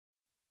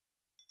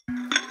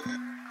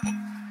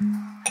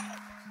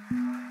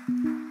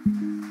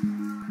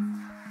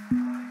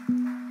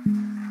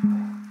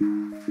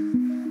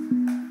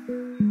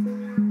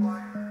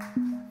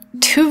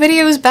2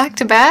 videos back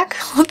to back?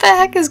 What the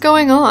heck is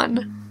going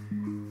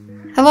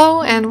on?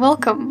 Hello and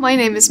welcome, my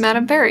name is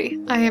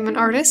MadameBerry. I am an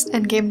artist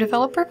and game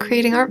developer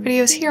creating art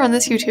videos here on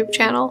this YouTube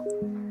channel.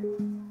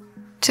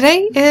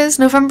 Today is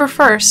November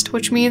 1st,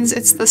 which means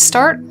it's the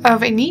start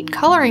of a neat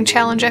coloring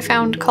challenge I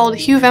found called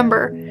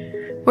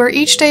Huevember, where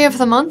each day of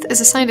the month is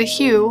assigned a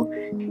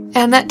hue,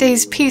 and that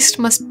day's piece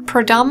must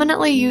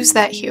predominantly use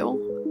that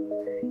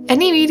hue.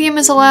 Any medium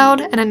is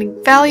allowed, and any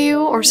value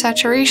or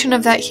saturation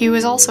of that hue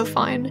is also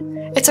fine.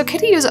 It's okay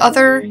to use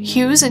other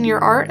hues in your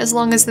art as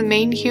long as the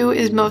main hue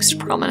is most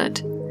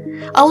prominent.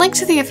 I'll link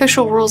to the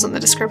official rules in the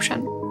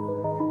description.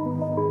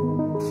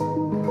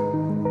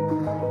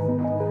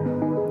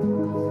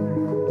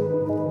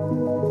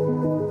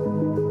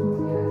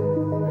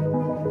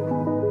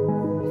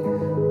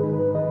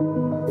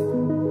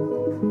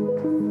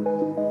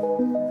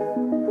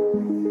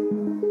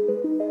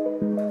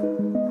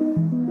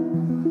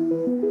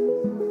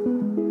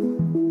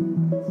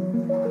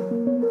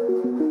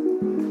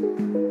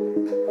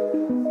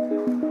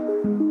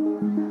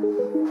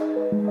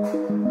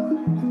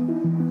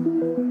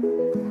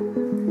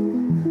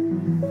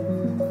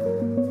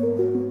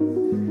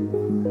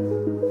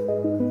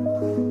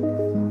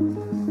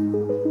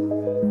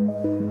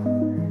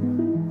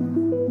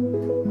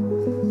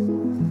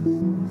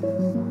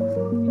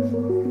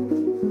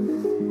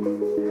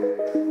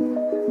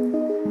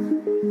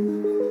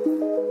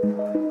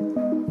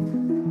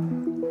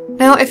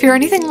 Now, if you're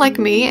anything like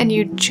me and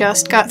you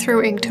just got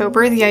through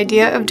Inktober, the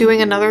idea of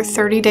doing another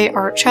 30-day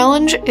art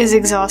challenge is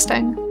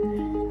exhausting.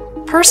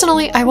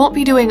 Personally, I won't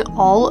be doing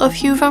all of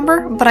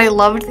Huevember, but I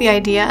loved the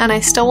idea and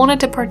I still wanted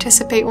to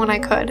participate when I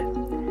could.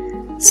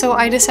 So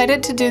I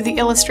decided to do the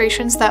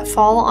illustrations that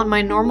fall on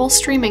my normal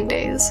streaming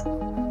days.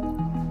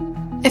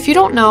 If you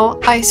don't know,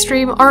 I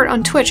stream art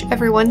on Twitch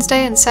every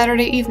Wednesday and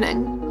Saturday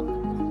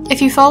evening.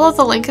 If you follow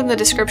the link in the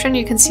description,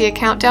 you can see a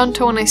countdown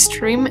to when I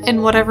stream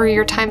in whatever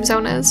your time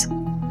zone is.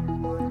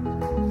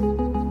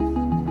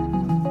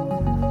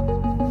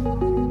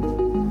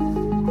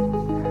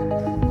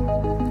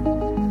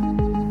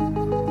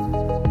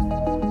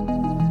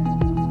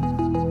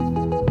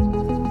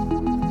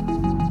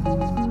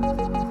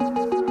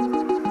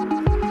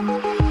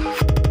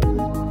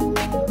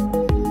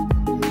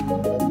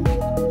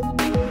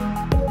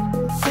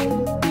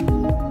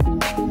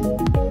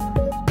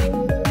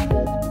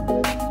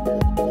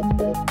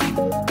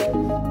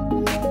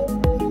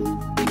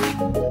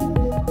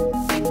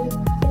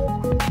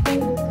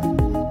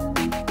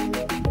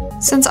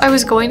 Since I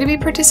was going to be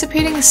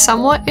participating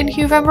somewhat in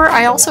Huevember,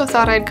 I also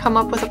thought I'd come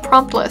up with a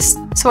prompt list,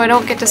 so I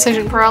don't get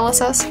decision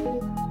paralysis.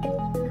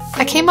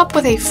 I came up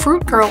with a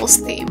Fruit Girls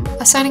theme,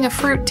 assigning a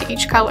fruit to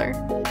each color.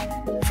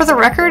 For the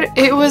record,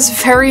 it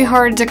was very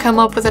hard to come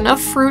up with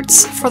enough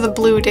fruits for the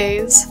blue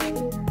days.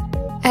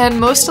 And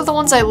most of the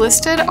ones I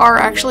listed are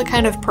actually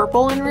kind of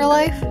purple in real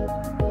life.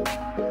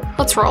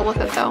 Let's roll with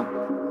it though.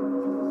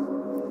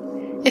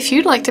 If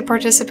you'd like to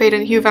participate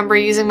in Huevember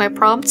using my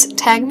prompts,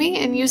 tag me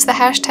and use the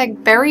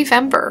hashtag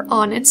Berryvember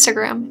on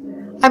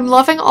Instagram. I'm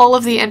loving all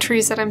of the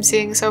entries that I'm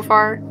seeing so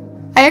far.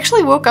 I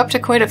actually woke up to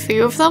quite a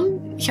few of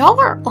them. Y'all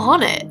are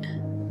on it.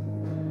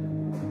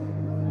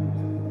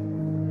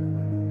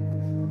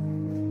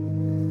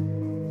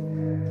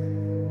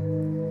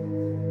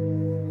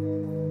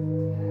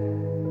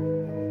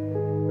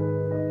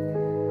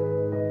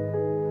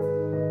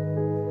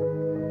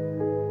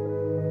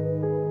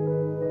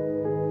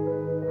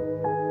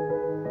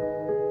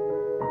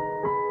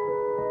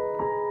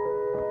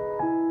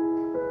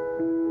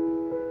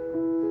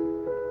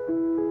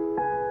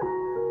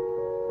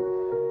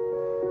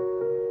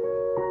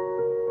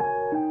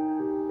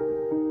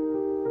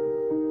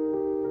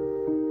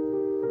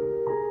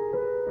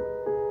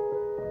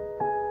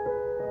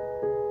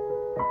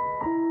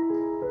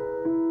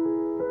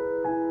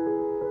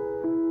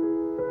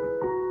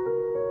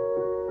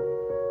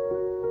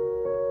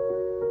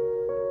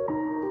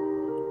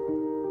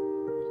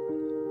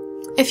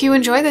 If you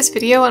enjoy this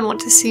video and want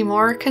to see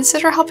more,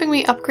 consider helping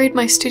me upgrade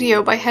my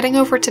studio by heading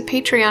over to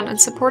Patreon and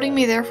supporting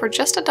me there for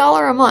just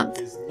 $1 a month.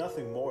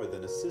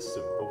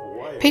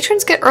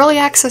 Patrons get early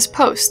access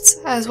posts,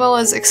 as well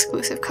as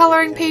exclusive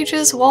coloring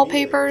pages,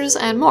 wallpapers,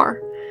 and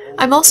more.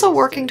 I'm also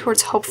working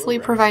towards hopefully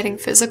providing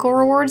physical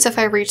rewards if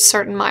I reach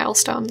certain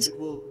milestones. It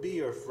will be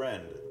your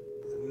friend,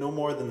 no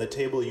more than the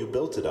table you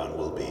built it on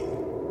will be.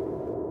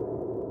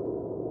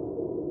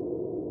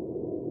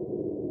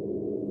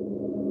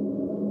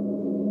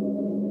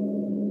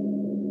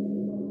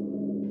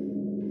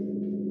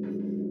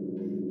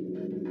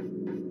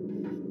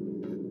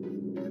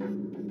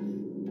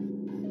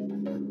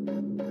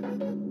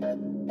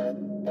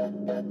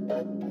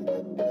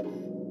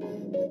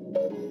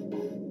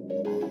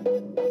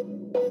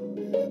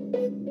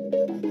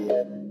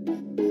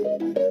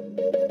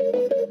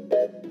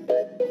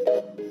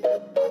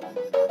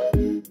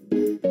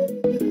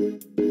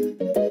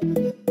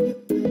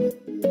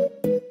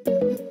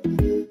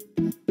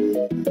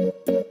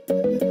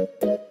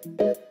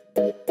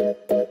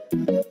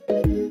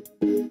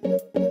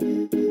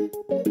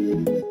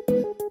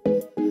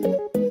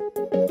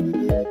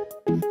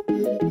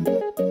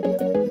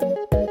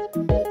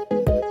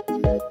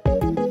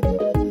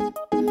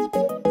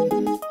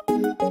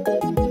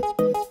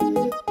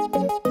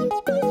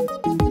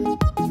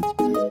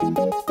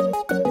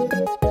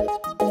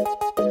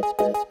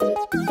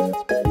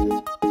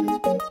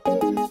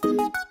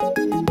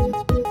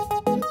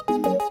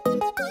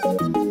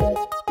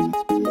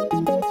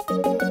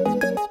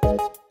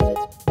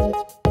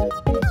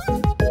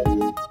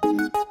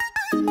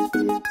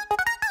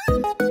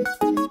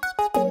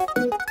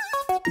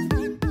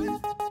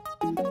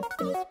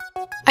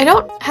 I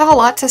don't have a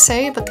lot to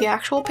say about the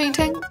actual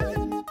painting.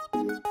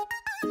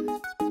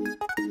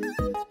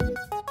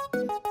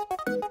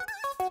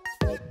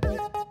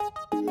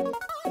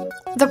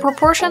 The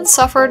proportions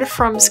suffered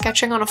from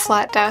sketching on a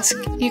flat desk.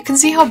 You can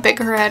see how big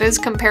her head is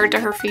compared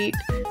to her feet.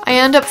 I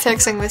end up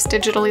fixing this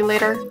digitally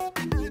later.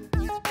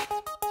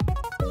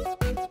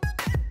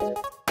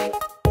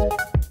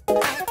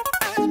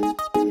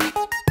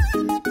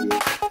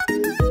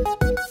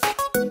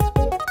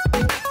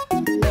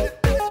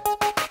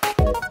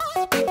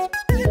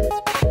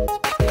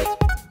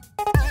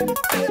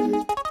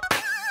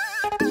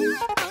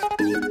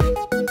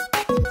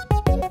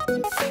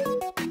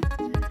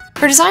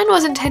 Her design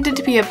was intended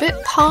to be a bit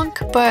punk,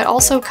 but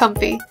also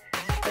comfy.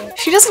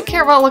 She doesn't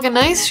care about looking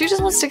nice, she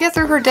just wants to get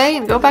through her day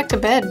and go back to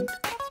bed.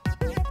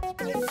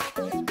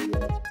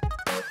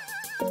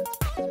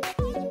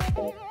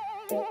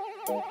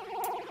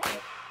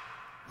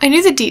 I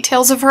knew the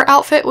details of her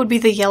outfit would be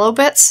the yellow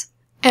bits,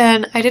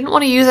 and I didn't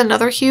want to use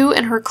another hue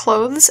in her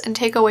clothes and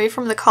take away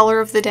from the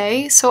color of the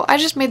day, so I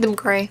just made them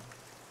gray.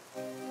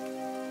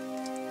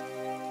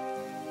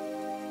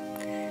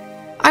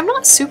 I'm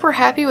not super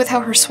happy with how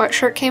her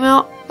sweatshirt came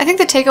out. I think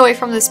the takeaway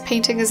from this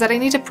painting is that I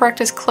need to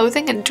practice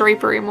clothing and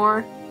drapery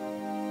more.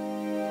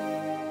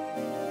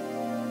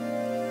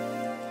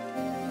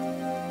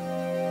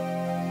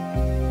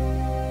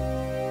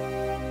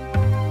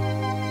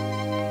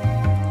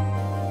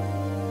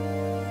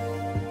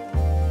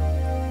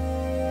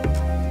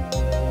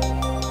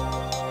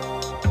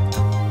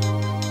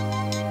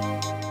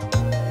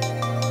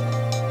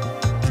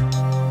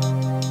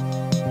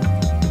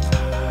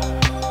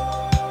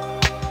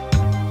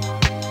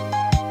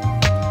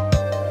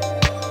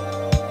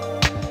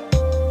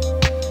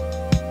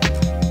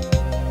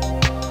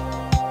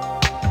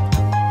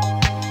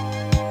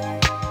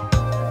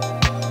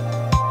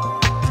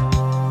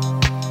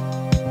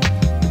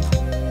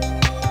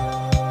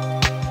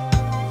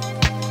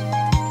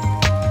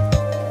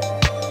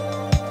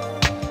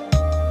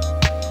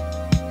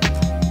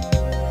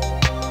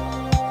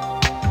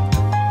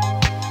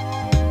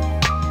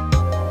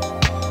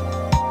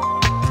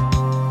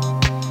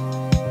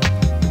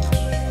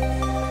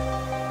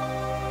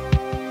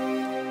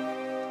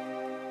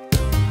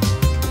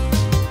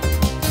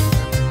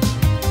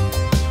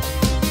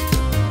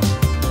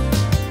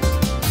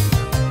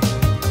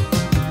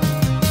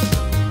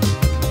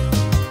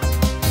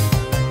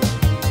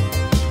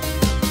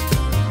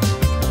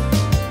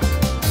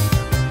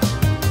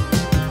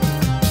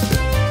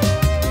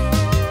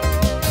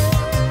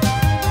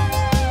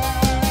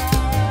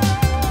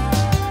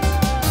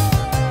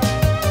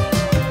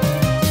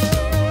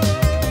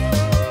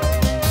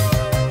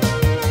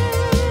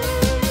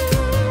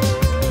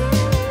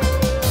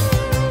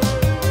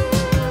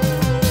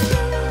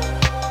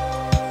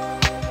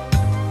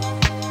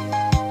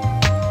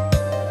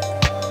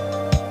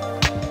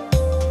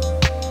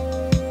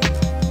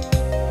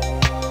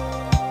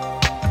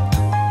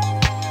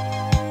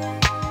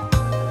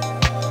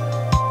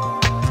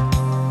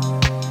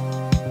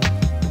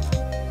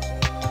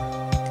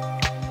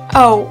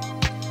 Oh,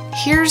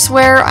 here's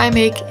where I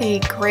make a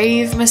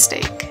grave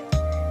mistake.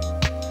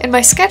 In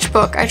my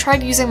sketchbook, I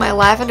tried using my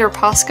lavender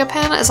Posca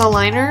pen as a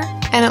liner,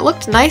 and it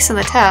looked nice in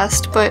the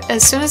test, but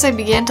as soon as I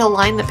began to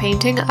line the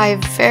painting, I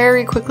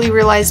very quickly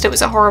realized it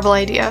was a horrible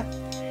idea.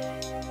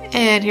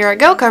 And here I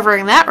go,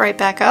 covering that right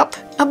back up.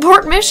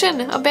 Abort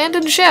mission!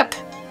 Abandoned ship!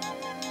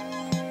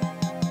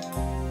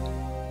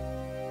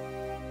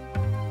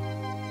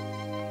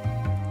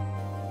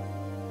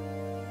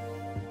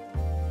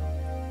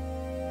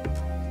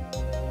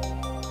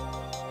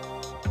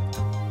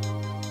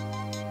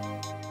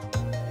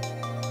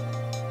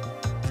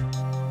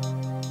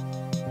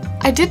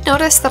 I did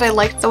notice that I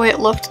liked the way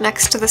it looked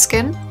next to the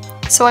skin,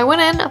 so I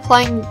went in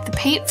applying the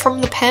paint from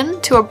the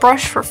pen to a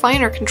brush for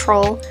finer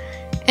control,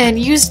 and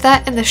used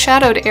that in the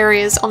shadowed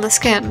areas on the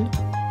skin.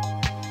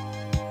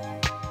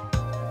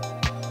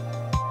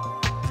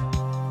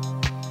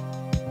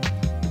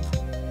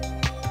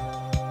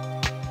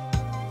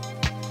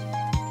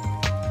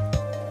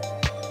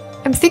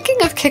 I'm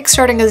thinking of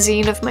kickstarting a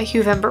zine of my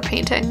Huevember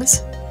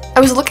paintings. I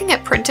was looking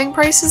at printing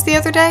prices the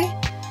other day,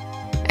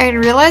 and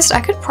realized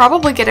I could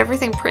probably get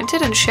everything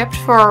printed and shipped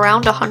for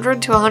around $100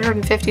 to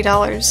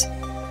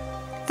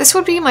 $150. This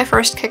would be my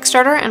first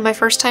Kickstarter and my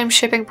first time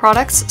shipping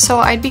products, so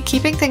I'd be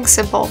keeping things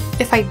simple.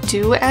 If I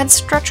do add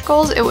stretch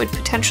goals, it would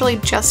potentially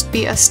just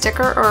be a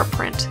sticker or a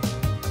print.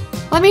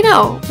 Let me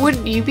know,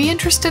 would you be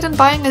interested in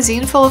buying a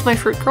zine full of my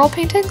Fruit Girl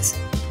paintings?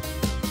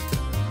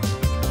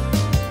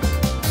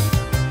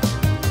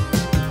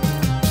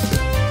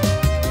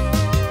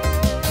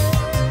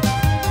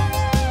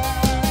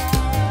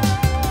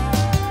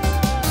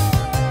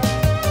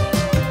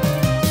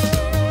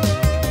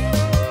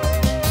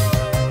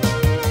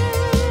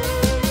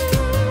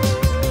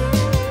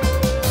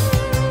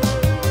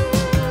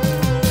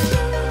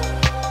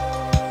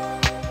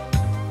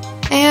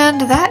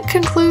 And that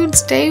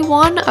concludes day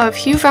 1 of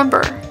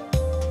Huevember.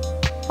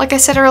 Like I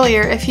said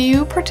earlier, if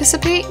you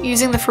participate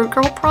using the Fruit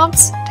Girl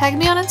prompts, tag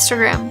me on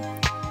Instagram.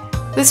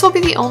 This will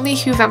be the only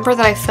Huevember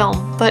that I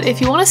film, but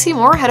if you want to see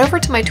more, head over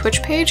to my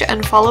Twitch page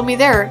and follow me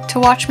there to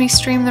watch me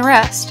stream the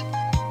rest.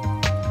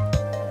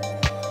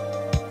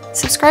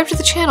 Subscribe to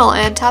the channel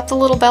and tap the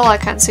little bell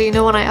icon so you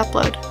know when I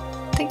upload.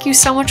 Thank you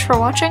so much for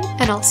watching,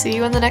 and I'll see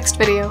you in the next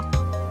video.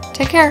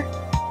 Take care!